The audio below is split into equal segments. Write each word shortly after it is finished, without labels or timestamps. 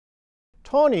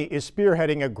Tawny is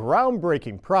spearheading a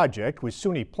groundbreaking project with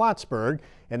SUNY Plattsburgh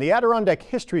and the Adirondack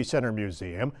History Center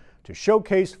Museum to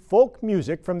showcase folk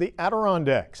music from the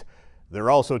Adirondacks. They're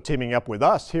also teaming up with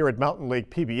us here at Lake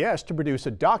PBS to produce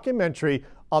a documentary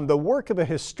on the work of the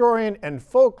historian and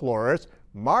folklorist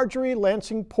Marjorie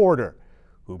Lansing Porter,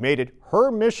 who made it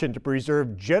her mission to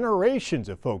preserve generations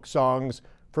of folk songs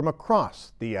from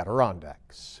across the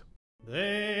Adirondacks.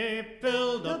 They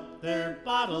filled up their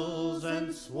bottles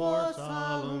and swore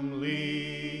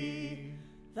solemnly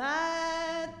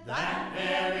that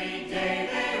very day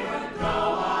they would go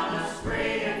on a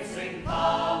spree and sing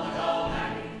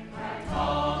Fall-a-Doe-Laddie, right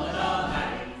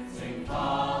Fall-a-Doe-Laddie, sing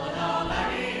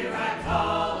Fall-a-Doe-Laddie, right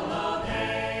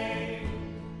Fall-a-Doe-Day.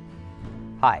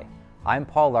 Hi, I'm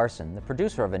Paul Larson, the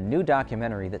producer of a new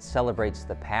documentary that celebrates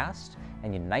the past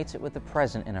and unites it with the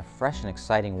present in a fresh and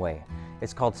exciting way.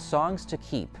 It's called Songs to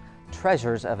Keep,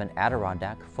 Treasures of an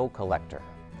Adirondack Folk Collector.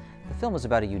 The film is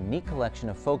about a unique collection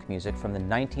of folk music from the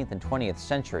 19th and 20th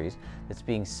centuries that's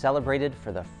being celebrated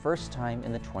for the first time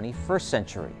in the 21st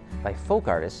century by folk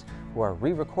artists who are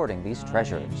re-recording these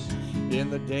treasures. In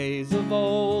the days of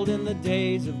old, in the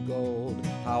days of gold,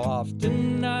 how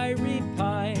often I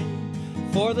repine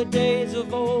for the days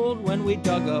of old when we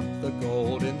dug up the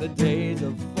gold in the days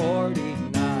of 49.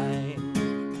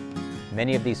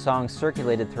 Many of these songs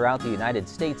circulated throughout the United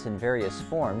States in various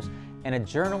forms, and a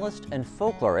journalist and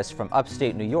folklorist from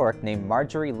upstate New York named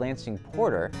Marjorie Lansing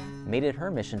Porter made it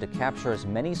her mission to capture as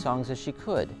many songs as she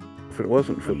could. If it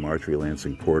wasn't for Marjorie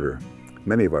Lansing Porter,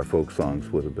 many of our folk songs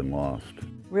would have been lost.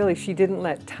 Really, she didn't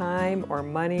let time or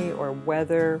money or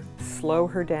weather slow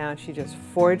her down. She just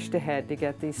forged ahead to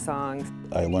get these songs.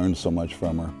 I learned so much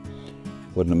from her.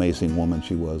 What an amazing woman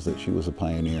she was, that she was a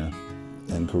pioneer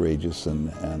and courageous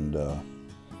and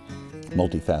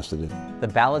multifaceted. The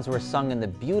ballads were sung in the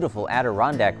beautiful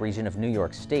Adirondack region of New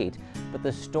York State, but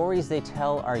the stories they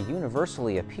tell are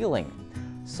universally appealing.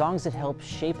 Songs that help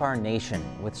shape our nation,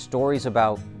 with stories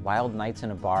about wild nights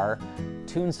in a bar,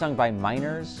 tunes sung by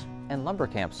miners, and lumber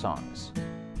camp songs.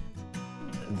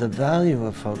 The value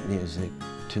of folk music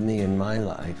to me in my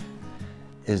life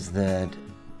is that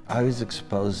I was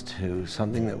exposed to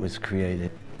something that was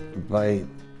created by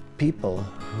people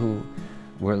who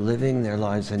were living their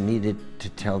lives and needed to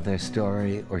tell their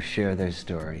story or share their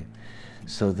story.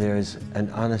 So there's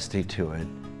an honesty to it.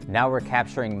 Now we're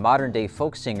capturing modern-day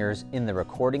folk singers in the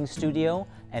recording studio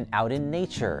and out in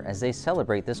nature as they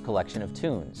celebrate this collection of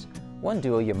tunes. One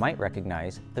duo you might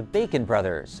recognize, the Bacon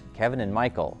Brothers, Kevin and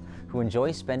Michael, who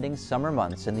enjoy spending summer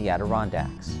months in the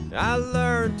Adirondacks. I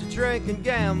learned to drink and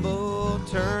gamble,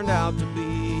 turned out to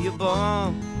be a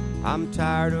bum. I'm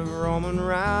tired of roaming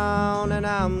around and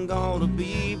I'm gonna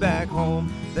be back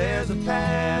home. There's a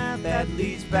path that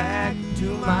leads back to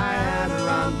my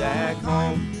Adirondack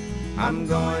home. I'm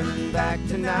going back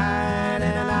tonight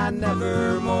and I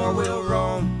never more will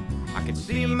roam. I can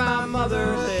see my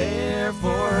mother there, for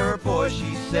her boy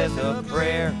she says a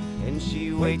prayer, and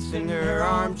she waits in her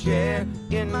armchair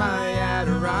in my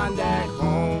Adirondack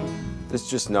home. There's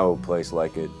just no place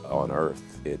like it on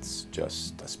earth. It's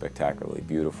just spectacularly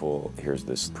beautiful. Here's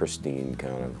this pristine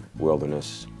kind of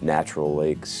wilderness, natural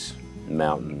lakes,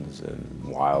 mountains, and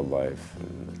wildlife,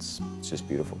 and it's just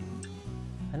beautiful.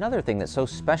 Another thing that's so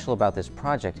special about this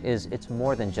project is it's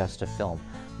more than just a film.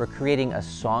 We're creating a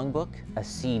songbook, a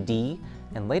CD,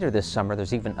 and later this summer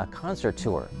there's even a concert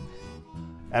tour.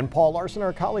 And Paul Larson,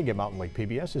 our colleague at Lake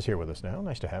PBS, is here with us now.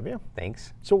 Nice to have you.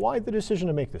 Thanks. So why the decision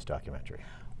to make this documentary?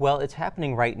 Well, it's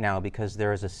happening right now because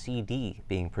there is a CD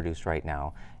being produced right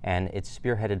now, and it's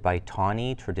spearheaded by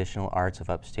Tawny Traditional Arts of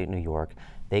Upstate New York.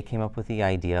 They came up with the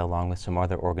idea along with some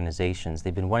other organizations.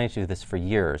 They've been wanting to do this for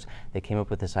years. They came up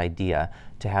with this idea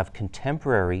to have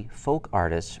contemporary folk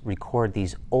artists record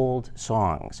these old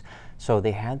songs. So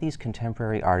they had these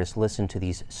contemporary artists listen to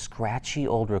these scratchy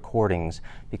old recordings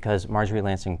because Marjorie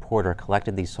Lansing Porter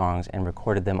collected these songs and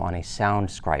recorded them on a sound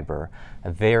scriber,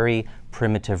 a very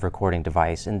primitive recording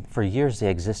device. And for years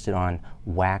they existed on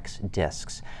wax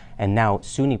discs. And now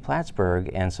SUNY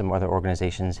Plattsburgh and some other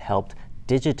organizations helped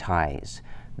digitize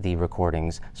the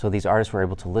recordings, so these artists were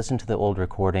able to listen to the old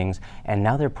recordings, and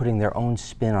now they're putting their own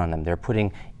spin on them. They're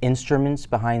putting instruments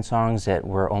behind songs that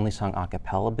were only sung a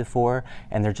cappella before,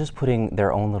 and they're just putting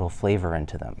their own little flavor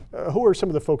into them. Who are some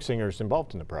of the folk singers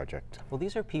involved in the project? Well,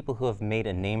 these are people who have made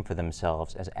a name for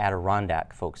themselves as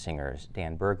Adirondack folk singers.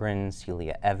 Dan Berggren,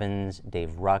 Celia Evans,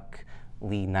 Dave Ruck,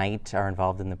 Lee Knight are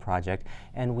involved in the project,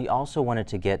 and we also wanted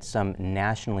to get some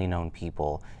nationally known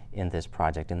people in this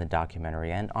project, in the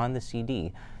documentary and on the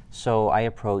CD. So I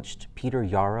approached Peter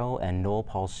Yarrow and Noel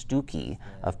Paul Stuckey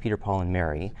of Peter, Paul and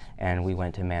Mary, and we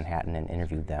went to Manhattan and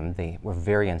interviewed them. They were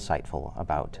very insightful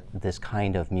about this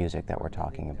kind of music that we're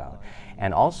talking about.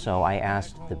 And also I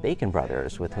asked the Bacon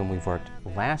brothers, with whom we've worked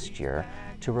last year,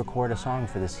 to record a song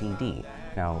for the CD.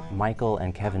 Now, Michael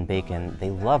and Kevin Bacon, they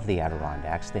love the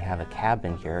Adirondacks. They have a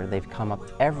cabin here. They've come up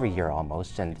every year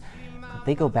almost, and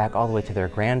they go back all the way to their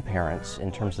grandparents in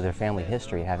terms of their family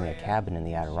history, having a cabin in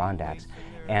the Adirondacks.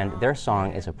 And their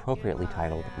song is appropriately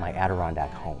titled My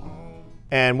Adirondack Home.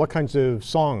 And what kinds of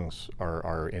songs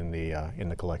are in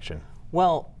the collection?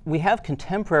 Well, we have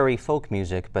contemporary folk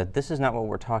music, but this is not what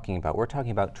we're talking about. We're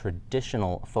talking about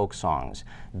traditional folk songs.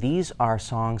 These are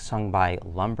songs sung by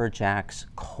lumberjacks,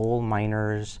 coal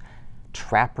miners,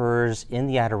 trappers in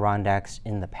the Adirondacks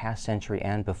in the past century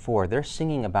and before. They're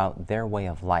singing about their way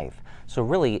of life. So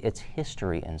really, it's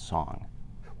history in song.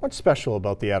 What's special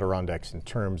about the Adirondacks in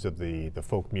terms of the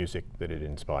folk music that it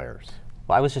inspires?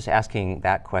 Well, I was just asking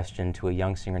that question to a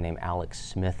young singer named Alex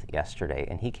Smith yesterday,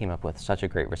 and he came up with such a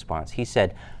great response. He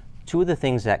said, two of the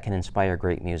things that can inspire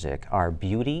great music are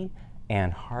beauty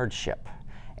and hardship.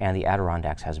 And the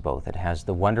Adirondacks has both. It has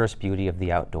the wondrous beauty of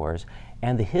the outdoors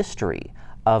and the history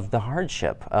of the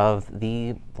hardship of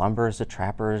the lumberers, the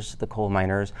trappers, the coal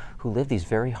miners who lived these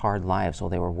very hard lives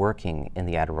while they were working in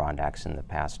the Adirondacks in the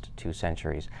past 2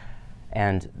 centuries.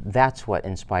 And that's what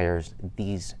inspires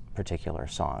these particular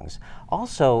songs.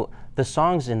 Also, the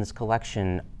songs in this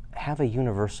collection have a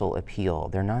universal appeal.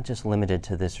 They're not just limited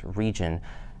to this region.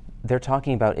 They're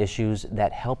talking about issues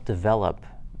that help develop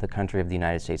the country of the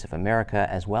United States of America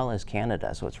as well as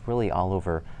Canada. So it's really all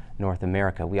over North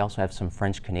America. We also have some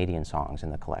French-Canadian songs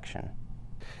in the collection.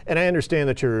 And I understand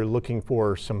that you're looking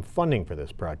for some funding for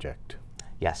this project.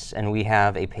 Yes, and we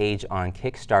have a page on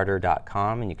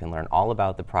Kickstarter.com, and you can learn all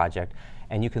about the project.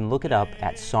 And you can look it up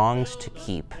at Songs to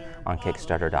Keep on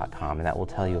Kickstarter.com, and that will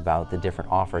tell you about the different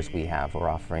offers we have. We're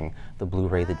offering the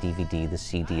Blu-ray, the DVD, the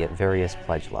CD at various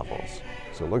pledge levels.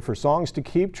 So look for Songs to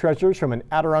Keep, Treasures from an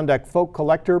Adirondack Folk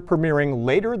Collector, premiering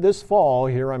later this fall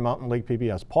here on Mountain Lake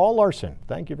PBS. Paul Larson,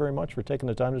 thank you very much for taking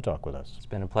the time to talk with us. It's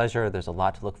been a pleasure. There's a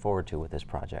lot to look forward to with this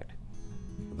project.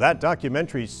 That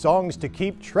documentary, Songs to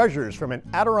Keep, Treasures from an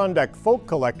Adirondack Folk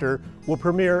Collector, will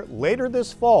premiere later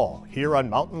this fall here on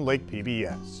Mountain Lake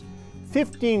PBS.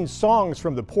 15 songs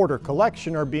from the Porter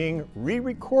collection are being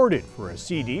re-recorded for a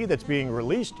CD that's being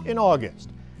released in August.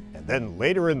 And then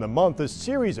later in the month, a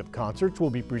series of concerts will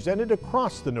be presented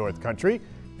across the North Country,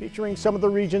 featuring some of the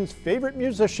region's favorite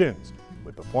musicians,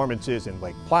 with performances in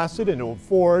Lake Placid and Old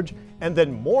Forge, and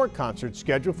then more concerts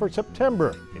scheduled for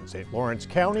September in St. Lawrence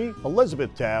County,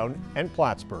 Elizabethtown, and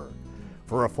Plattsburgh.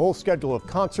 For a full schedule of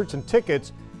concerts and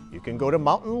tickets, you can go to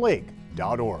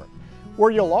mountainlake.org, where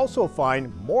you'll also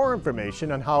find more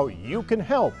information on how you can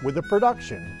help with the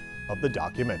production of the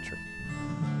documentary.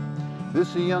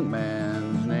 This young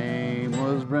man's name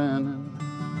was Brennan.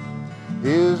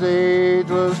 His age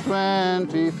was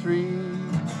 23.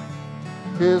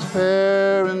 His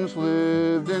parents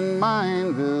lived in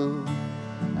Mineville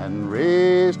and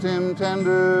raised him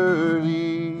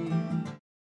tenderly.